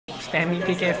spamming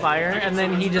PK Fire, and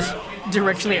then he just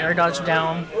directionally air dodged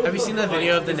down. Have you seen the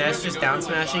video of the Ness just down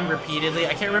smashing repeatedly? I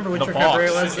can't remember which The recovery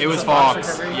Fox. it was. It was the Fox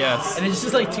Fox, recovery. yes. And it's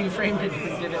just like 2-framed and he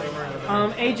did it over and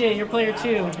over. AJ, you're player 2,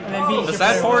 and then B. The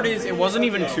sad part is it wasn't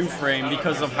even 2-frame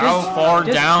because of how far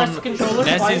just down press the controller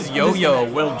Ness's twice.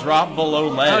 yo-yo will drop below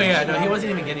ledge. Oh yeah, no, he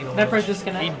wasn't even getting the That press ledge.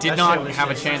 disconnect. He That did not shit was have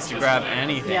a just- chance to grab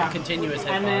anything. Yeah. Continuous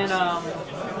And hitbox.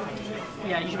 then,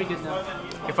 yeah, you should be good now.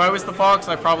 If I was the Fox,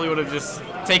 I probably would have just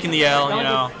taken the L, you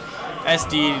know,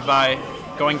 SD'd by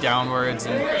going downwards.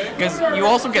 Because you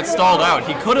also get stalled out.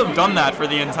 He could have done that for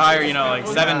the entire, you know, like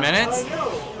 7 minutes.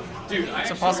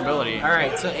 It's a possibility.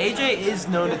 Alright, so AJ is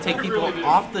known to take people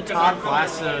off the top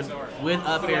blast zone with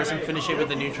up airs and finish it with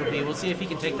the neutral B. We'll see if he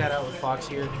can take that out with Fox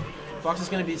here. Fox is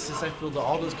going to be susceptible to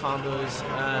all those combos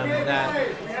that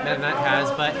Metaknight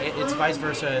has, but it's vice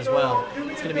versa as well.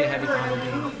 It's going to be a heavy combo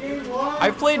game.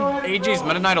 I've played AJ's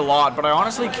Metaknight a lot, but I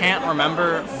honestly can't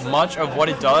remember much of what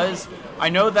it does. I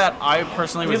know that I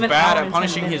personally was bad at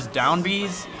punishing his down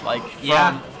Bs, like from,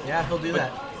 yeah, he'll do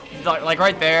that. like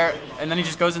right there, and then he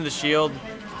just goes into shield,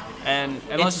 and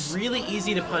unless It's really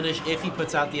easy to punish if he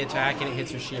puts out the attack and it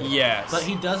hits your shield. Yes. But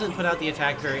he doesn't put out the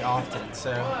attack very often,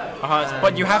 so...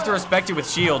 but you have to respect it with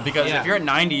shield, because if you're at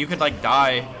 90, you could like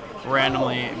die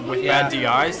randomly with bad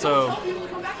DI, so...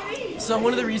 So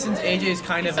one of the reasons AJ is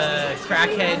kind of a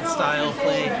crackhead style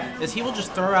play is he will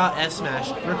just throw out F smash,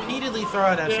 repeatedly throw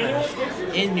out F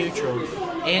smash in neutral,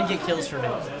 and get kills from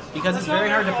it. Because it's very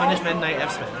hard to punish Metaknight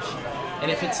F smash.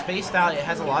 And if it's spaced out, it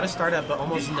has a lot of startup, but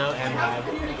almost no M lag.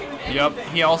 Yep,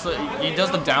 he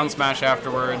does the down smash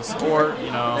afterwards, or, you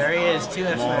know... There he is, 2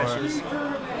 F smashes.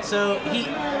 So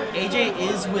AJ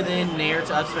is within Nair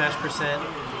to up smash percent.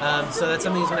 So that's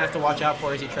something he's going to have to watch out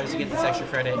for as he tries to get this extra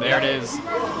credit. There it is.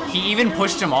 He even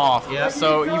pushed him off. Yep.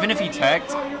 So even if he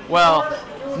teched, well,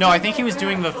 no, I think he was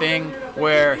doing the thing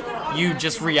where you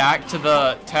just react to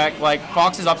the tech. Like,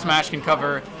 Fox's up smash can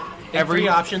cover every 3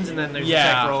 options, and then there's a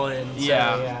tech roll in. So,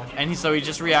 And so he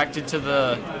just reacted to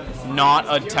the not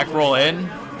a tech roll in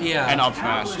and up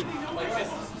smashed.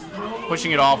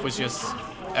 Pushing it off was just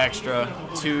extra,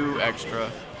 too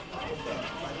extra.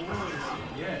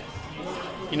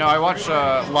 You know, I watch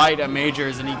Light at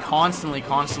Majors, and he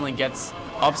constantly gets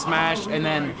up smash, and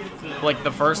then, like,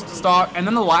 the first stock, and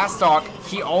then the last stock,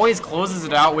 he always closes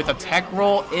it out with a tech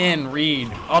roll in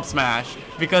read, up smash,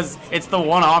 because it's the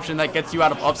one option that gets you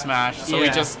out of up smash, so he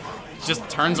just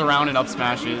turns around and up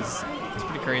smashes. It's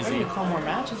pretty crazy. Call more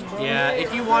matches, bro. Yeah,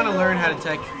 if you want to learn how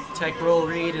to tech roll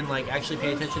read and, like, actually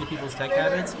pay attention to people's tech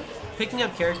habits, picking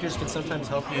up characters can sometimes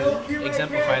help you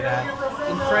exemplify that.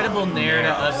 Incredible Nair to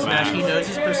up smash. He knows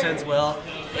his percents well.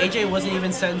 AJ wasn't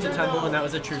even set into tumble, and that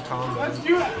was a true combo.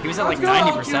 He was at like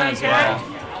 90% as well.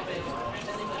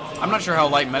 I'm not sure how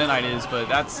light Metaknight is, but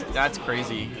that's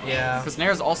crazy. Yeah. Because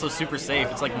Nair is also super safe.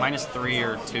 It's like -3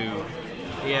 or 2.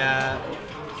 Yeah.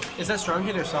 Is that strong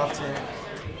hit or soft hit?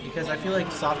 Because I feel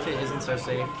like soft hit isn't so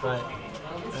safe, but...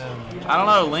 I don't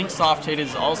know. Link's soft hit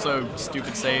is also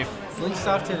stupid safe. Link's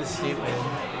soft hit is stupid.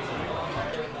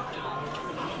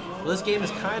 Well, this game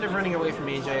is kind of running away from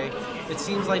AJ. It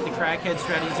seems like the crackhead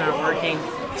strategies aren't working.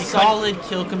 Solid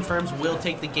kill confirms will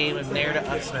take the game of Nair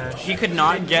to up smash. He could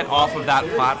not get off of that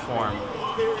platform.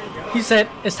 He said,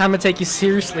 "It's time to take you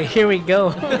seriously. Here we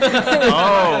go."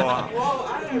 Oh.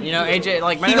 You know, AJ,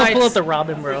 like, He gonna pull out the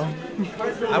Robin, bro.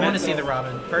 I want to see the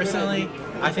Robin. Personally,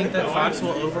 I think that Fox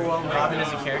will overwhelm Robin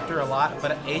as a character a lot,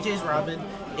 but AJ's Robin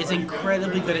is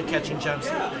incredibly good at catching jumps.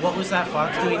 What was that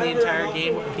Fox doing the entire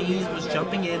game? Bees was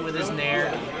jumping in with his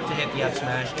Nair to hit the up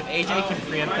smash. If AJ can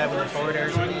preempt that with a forward air,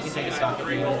 he can take a stock at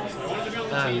it.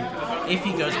 If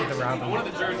he goes with the Robin.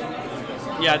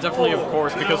 Yeah, definitely, of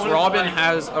course, because Robin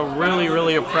has a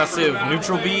really oppressive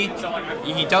neutral B.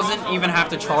 He doesn't even have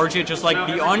to charge it, just like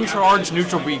the uncharged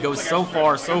neutral B goes so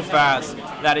far, so fast,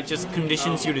 that it just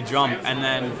conditions you to jump, and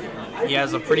then he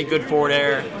has a pretty good forward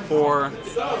air for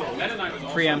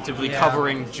preemptively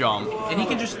covering jump. And he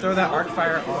can just throw that arc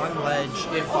fire on ledge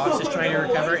if Fox is trying to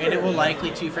recover, and it will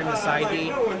likely 2-frame the side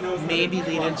B, maybe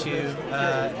lead into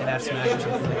an F smash or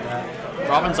something like that.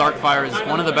 Robin's arc fire is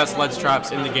one of the best ledge traps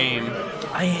in the game.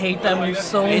 I hate that move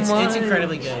so much. It's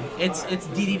incredibly good. It's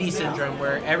DDD syndrome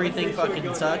where everything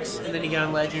fucking sucks, and then you get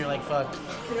on ledge and you're like, fuck.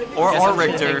 Or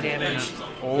Richter.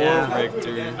 Yeah.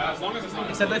 Richter.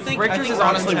 Except I think Richter's is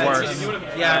Robin's honestly had worse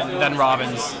than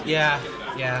Robin's. Yeah.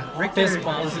 Richter Fist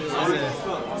bump. is a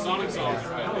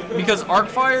because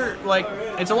Arcfire, like,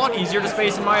 it's a lot easier to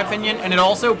space in my opinion, and it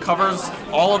also covers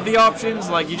all of the options.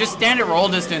 Like, you just stand at roll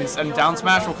distance, and down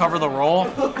smash will cover the roll,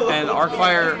 and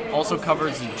Arcfire also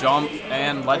covers jump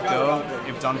and let go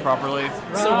if done properly.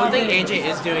 So one thing AJ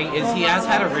is doing is he has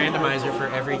had a randomizer for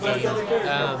every game.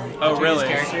 Oh, really?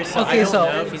 His characters, so I Okay, don't so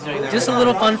know if he's doing that just a right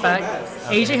little now. fun fact: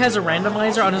 AJ has a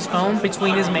randomizer on his phone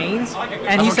between his mains, and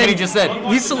That's he what said Kenny just said.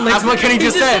 He selects. That's what Kenny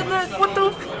just said. that. What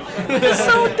the? It's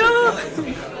so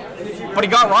dumb. But he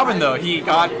got Robin though. He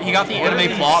got the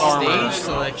anime plot armor. Stage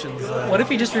selections. What if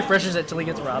he just refreshes it till he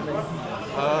gets Robin?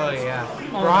 Oh yeah,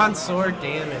 bronze sword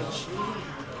damage.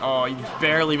 Oh, he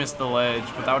barely missed the ledge,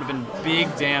 but that would have been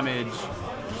big damage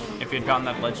if he had gotten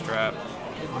that ledge trap.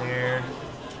 There.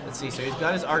 Let's see. So he's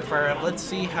got his arc fire up. Let's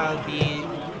see how B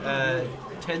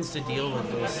tends to deal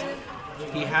with this.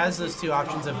 He has those two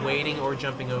options of waiting or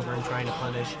jumping over and trying to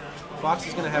punish. Fox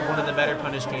is going to have one of the better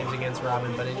punish games against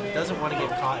Robin, but it doesn't want to get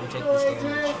caught and take this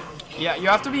damage. Yeah, you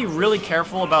have to be really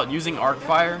careful about using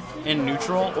Arcfire in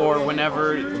neutral or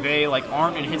whenever they like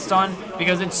aren't in hit stun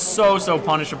because it's so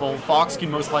punishable. Fox can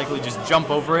most likely just jump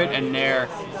over it and nair.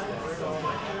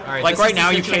 All right, Like this right is now,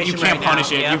 the you can't situation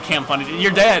punish right it. now. You can't punish it.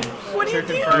 You're dead. What do you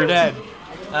do? You're dead.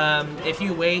 If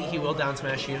you wait, he will down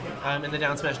smash you, and the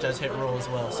down smash does hit roll as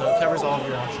well, so it covers all of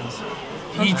your options.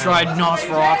 He tried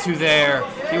Nosferatu there.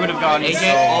 He would have gotten AJ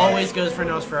so always goes for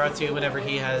Nosferatu whenever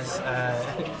he has the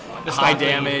high stock lead.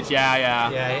 damage. Yeah.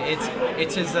 Yeah,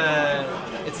 it's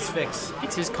his fix.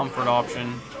 It's his comfort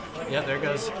option. Yep, there it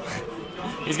goes.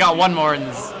 He's got one more in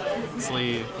his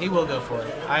sleeve. He will go for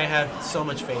it. I have so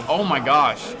much faith. Oh my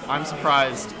gosh, I'm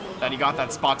surprised that he got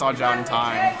that spot dodge out in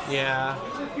time. Yeah.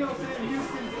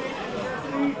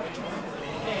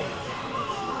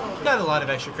 Got a lot of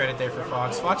extra credit there for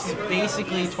Fox. Fox is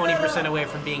basically 20% away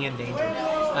from being in danger.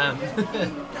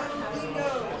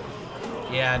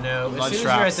 Yeah, no. As Ledge soon as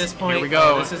you're at traps. this point, Here we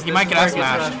go. this He might get where up it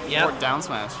gets smash rough. Yep. or down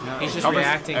smash. You know, He's it just covers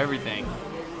reacting. everything.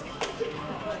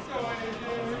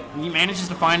 He manages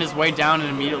to find his way down and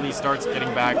immediately starts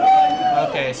getting back.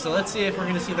 Okay, so let's see if we're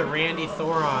going to see the Randy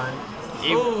Thoron.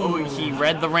 He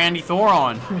read the Randy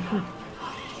Thoron.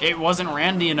 It wasn't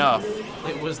Randy enough.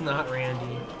 It was not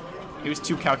Randy. He was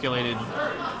too calculated.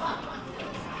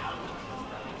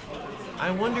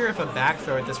 I wonder if a back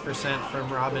throw at this percent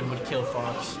from Robin would kill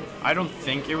Fox. I don't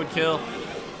think it would kill.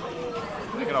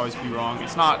 I could always be wrong.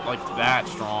 It's not like that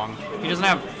strong. He doesn't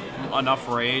have enough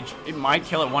rage. It might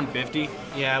kill at 150.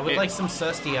 Yeah, with like some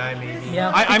sus DI maybe.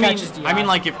 Yeah, I he mean, catches DI. I mean,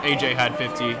 like if AJ had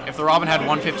 50, if the Robin had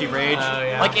 150 rage, Oh,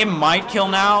 yeah. like it might kill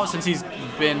now since he's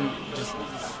been just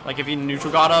like if he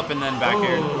neutral got up and then back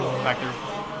here, back there.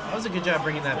 That was a good job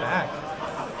bringing that back.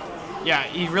 Yeah,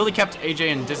 he really kept AJ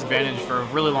in disadvantage for a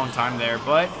really long time there,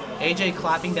 but AJ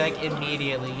clapping deck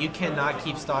immediately. You cannot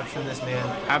keep stock from this man.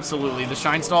 absolutely, the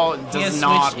Shine Stall He has does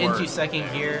not switched work. into second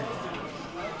gear.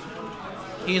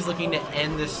 He is looking to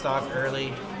end this stock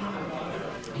early.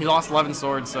 He lost 11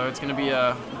 swords, so it's going to be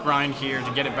a grind here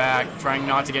to get it back, trying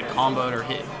not to get comboed or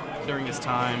hit during this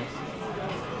time.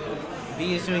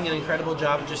 B is doing an incredible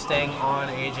job of just staying on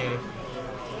AJ.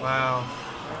 Wow.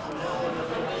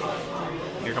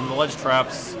 Here come the ledge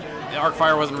traps. The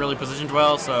Arcfire wasn't really positioned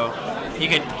well, so he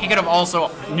could have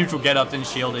also neutral get up and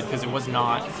shielded because it was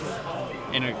not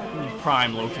in a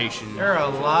prime location. There are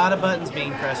a lot of buttons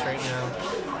being pressed right now.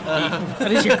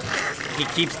 What is your? He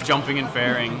keeps jumping and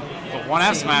fairing, but one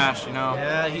F smash, you know.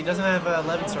 Yeah, he doesn't have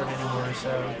 11 sword anymore,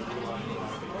 so.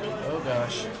 Oh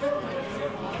gosh.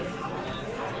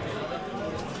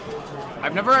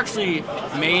 I've never actually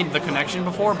made the connection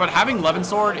before, but having Levin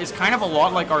Sword is kind of a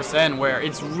lot like Arsene, where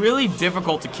it's really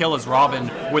difficult to kill as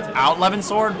Robin without Levin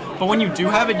Sword, but when you do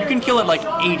have it, you can kill it like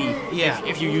 80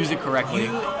 if you use it correctly.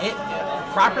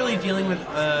 Properly dealing with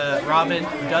Robin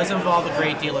does involve a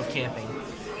great deal of camping.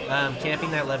 Camping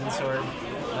that Levin Sword,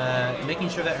 making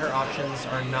sure that her options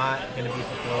are not going to be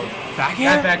fulfilled. Back air?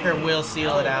 That back air will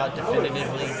seal it out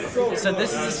definitively. So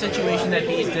this is a situation that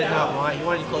Bees did not want. He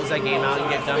wanted to close that game out and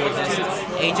get done with this.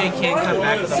 AJ can't come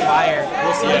back with a fire.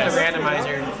 We'll see what the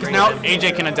randomizer Because now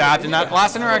AJ can adapt, and that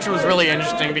last interaction was really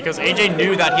interesting because AJ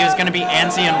knew that he was going to be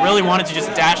antsy and really wanted to just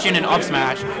dash in and up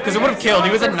smash because it would have killed.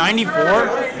 He was at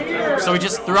 94, so he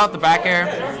just threw out the back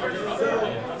air.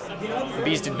 The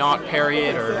Bees did not parry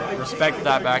it or respect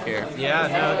that back air. Yeah,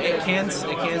 no, it can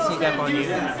sneak up on you.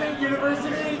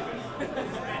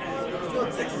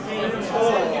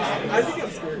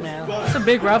 Man, it's a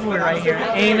big rivalry right here.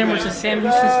 A&M versus Sam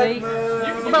Houston State.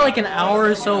 We're about like an hour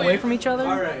or so away from each other.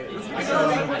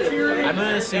 I'm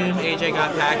gonna assume AJ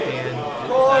got Pac-Man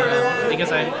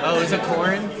because is it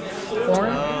Corrin?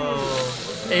 Corn?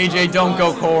 Oh, AJ, don't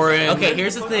go Corrin. Okay,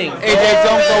 here's the thing. AJ,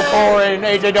 don't go Corrin.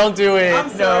 AJ, don't do it.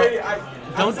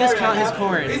 Don't discount his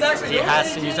Corrin. He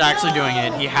has to. He's actually doing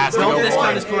it. He has to Don't go discount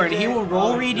Corrin. his Corrin. He will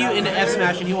roll read you into F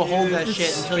smash and he will hold that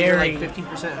shit until you're like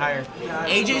 15% higher.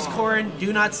 AJ's Corrin,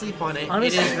 do not sleep on it.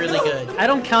 Honestly, it is really good. I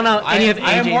don't count out any of AJ's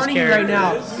I am warning you right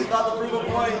characters.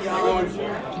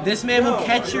 now. This man will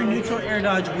catch your neutral air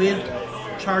dodge with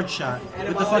charge shot,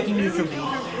 with the fucking neutral beam.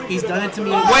 He's done it to me.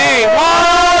 Wait,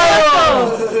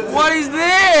 what? What is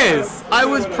this? I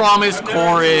was promised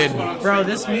Corrin. Bro,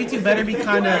 this Mewtwo better be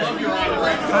kind of, you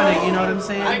know what I'm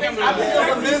saying?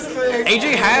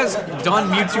 AJ has done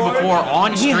Mewtwo before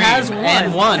on stream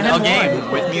and won a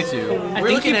game with Mewtwo.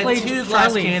 We're looking at played 2 glass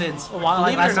Charlie cannons. a while,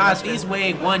 Believe like, it or last not, these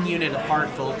weigh 1 unit apart,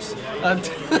 folks.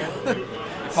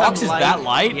 Fox is that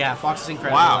light? Yeah, Fox is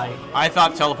incredibly Wow. light. I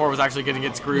thought Teleport was actually going to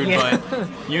get screwed, Yeah. but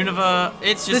Unova,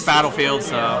 it's just Battlefield,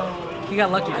 so He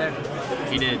got lucky there.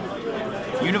 he did.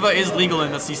 Unova is legal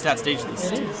in the C-Stat stage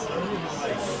list. It is.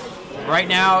 Right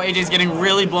now, AJ's getting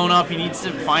really blown up. He needs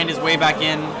to find his way back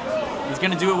in. He's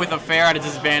going to do it with a fair at a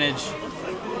disadvantage.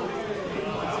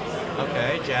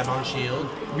 Okay, jab on shield.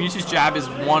 Mewtwo's jab is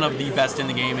one of the best in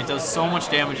the game. It does so much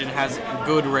damage and has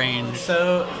good range.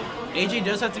 So, AJ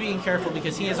does have to be careful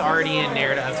because he is already in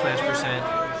Nair to up smash percent.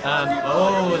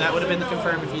 Oh, that would have been the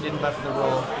confirm if he didn't buff the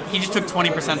roll. He just took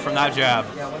 20% from that jab.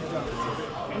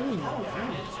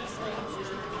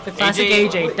 The classic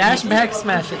AJ, dash back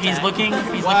smash attack. He's looking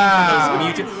for Wow.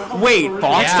 those Mewtwo. Wait,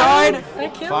 Fox Yeah. died?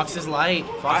 That killed. Fox is light.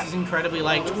 Fox is incredibly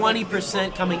light.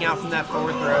 20% coming out from that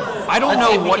forward throw. I don't Let's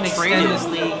see know if we what can trade extend is.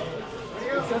 this lead.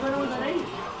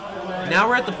 Now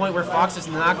we're at the point where Fox is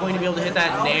not going to be able to hit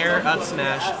that Nair up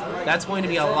smash. That's going to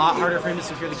be a lot harder for him to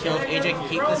secure the kill if AJ can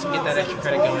keep this and get that extra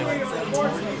credit going.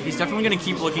 He's definitely going to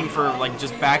keep looking for like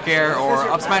just back air or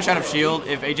up smash out of shield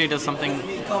if AJ does something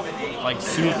like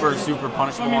super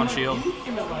punishable on shield.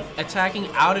 Attacking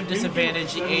out of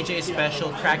disadvantage, the AJ special,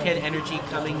 crackhead energy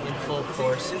coming in full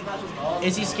force.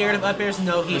 Is he scared of up airs?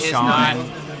 No, he is not.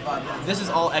 This is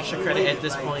all extra credit at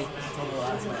this point.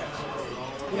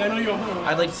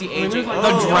 I'd like to see AJ.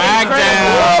 The drag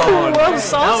down. Whoa,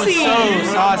 saucy. That was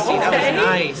so saucy. That was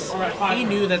nice. He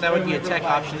knew that that would be a tech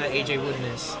option that AJ would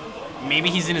miss. Maybe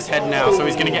he's in his head now, so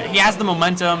he's gonna get. He has the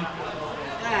momentum.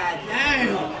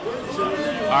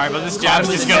 All right, but this jab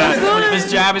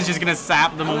is just gonna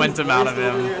sap the momentum out of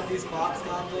him.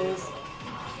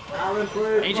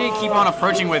 AJ keep on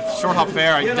approaching with short hop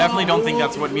fair. I definitely don't think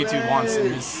that's what Mewtwo wants in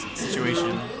this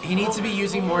situation. He needs to be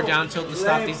using more down tilt to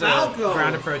stop these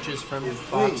ground approaches from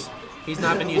Fox. He's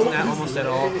not been using that almost at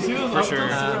all. For sure.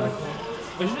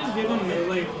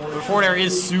 The forward air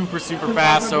is super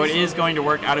fast, so it is going to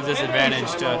work out of disadvantage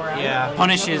to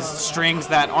punish his strings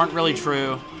that aren't really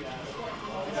true.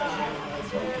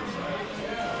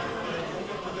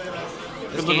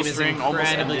 This game is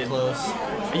incredibly close.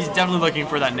 He's definitely looking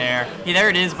for that nair. There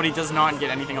it is, but he does not get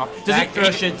anything off. Back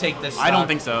throw should take this stock. I don't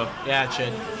think so. Yeah, it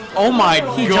should. Oh my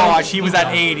gosh, he was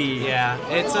at 80. Yeah,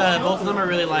 it's both of them are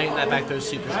really light, and that back throw is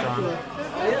super strong.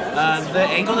 The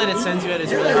angle that it sends you at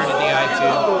is really hard to DI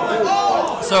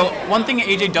too. So one thing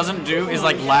AJ doesn't do is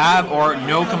like lab or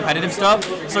no competitive stuff.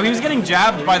 So he was getting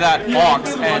jabbed by that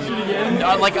Fox, and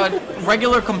like a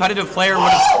regular competitive player would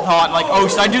have thought like, oh,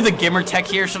 should I do the Gimmer tech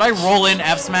here? Should I roll in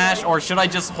F smash or should I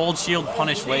just hold shield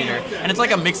punish later? And it's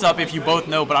like a mix up if you both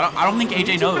know, but I don't think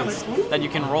AJ knows that you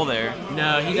can roll there.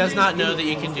 No, he does not know that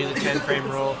you can do the 10 frame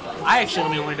roll. I actually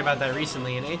only learned about that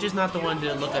recently, and AJ's not the one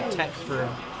to look up tech for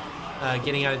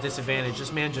getting out of disadvantage.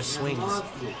 This man just swings.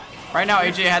 Right now,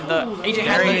 AJ had the.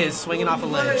 There he is, swinging off a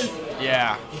ledge.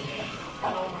 Yeah.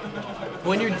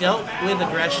 When you're dealt with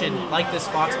aggression like this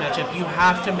Fox matchup, you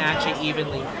have to match it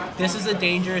evenly. This is a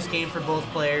dangerous game for both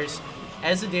players,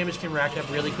 as the damage can rack up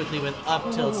really quickly with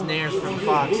up tilts, nairs from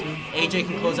Fox. AJ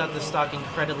can close out the stock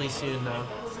incredibly soon, though.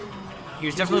 He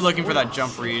was definitely looking for that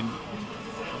jump read,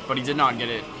 but he did not get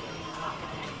it.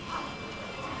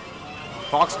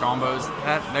 Fox combos.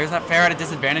 There's that fair at a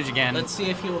disadvantage again. Let's see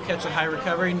if he will catch a high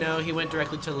recovery. No, he went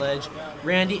directly to ledge.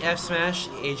 Randy F smash,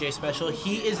 AJ special.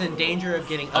 He is in danger of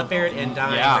getting up aired and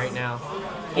dying right now.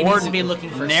 He needs to be looking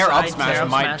for Nair up side smash tail.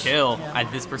 might kill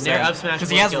at this percent. Nair up smash because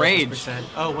he has rage.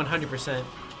 Oh, 100%.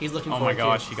 He's looking for it. Oh my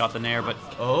gosh, he got the Nair, but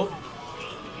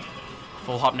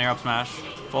full hop Nair up smash.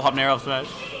 Full hop Nair up smash.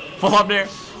 Full hop Nair.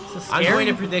 I'm going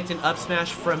to predict an up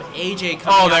smash from AJ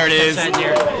coming Oh, there it is.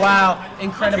 Nair. Wow,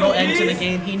 incredible end to the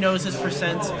game. He knows his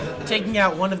percents. Taking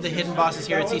out one of the hidden bosses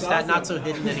here at C-Stat, not so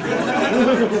hidden anymore.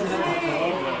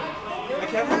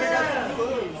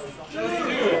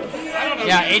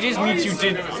 Yeah, AJ's Mewtwo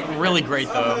did really great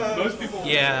though.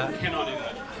 Yeah.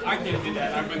 I can't do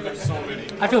that. I've been through so many.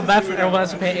 I feel bad for everyone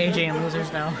else to pay AJ and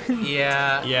losers now.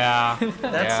 Yeah. Yeah.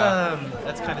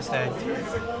 That's kind of stacked.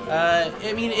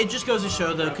 I mean, it just goes to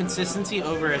show though, consistency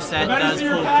over a set does pull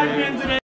through.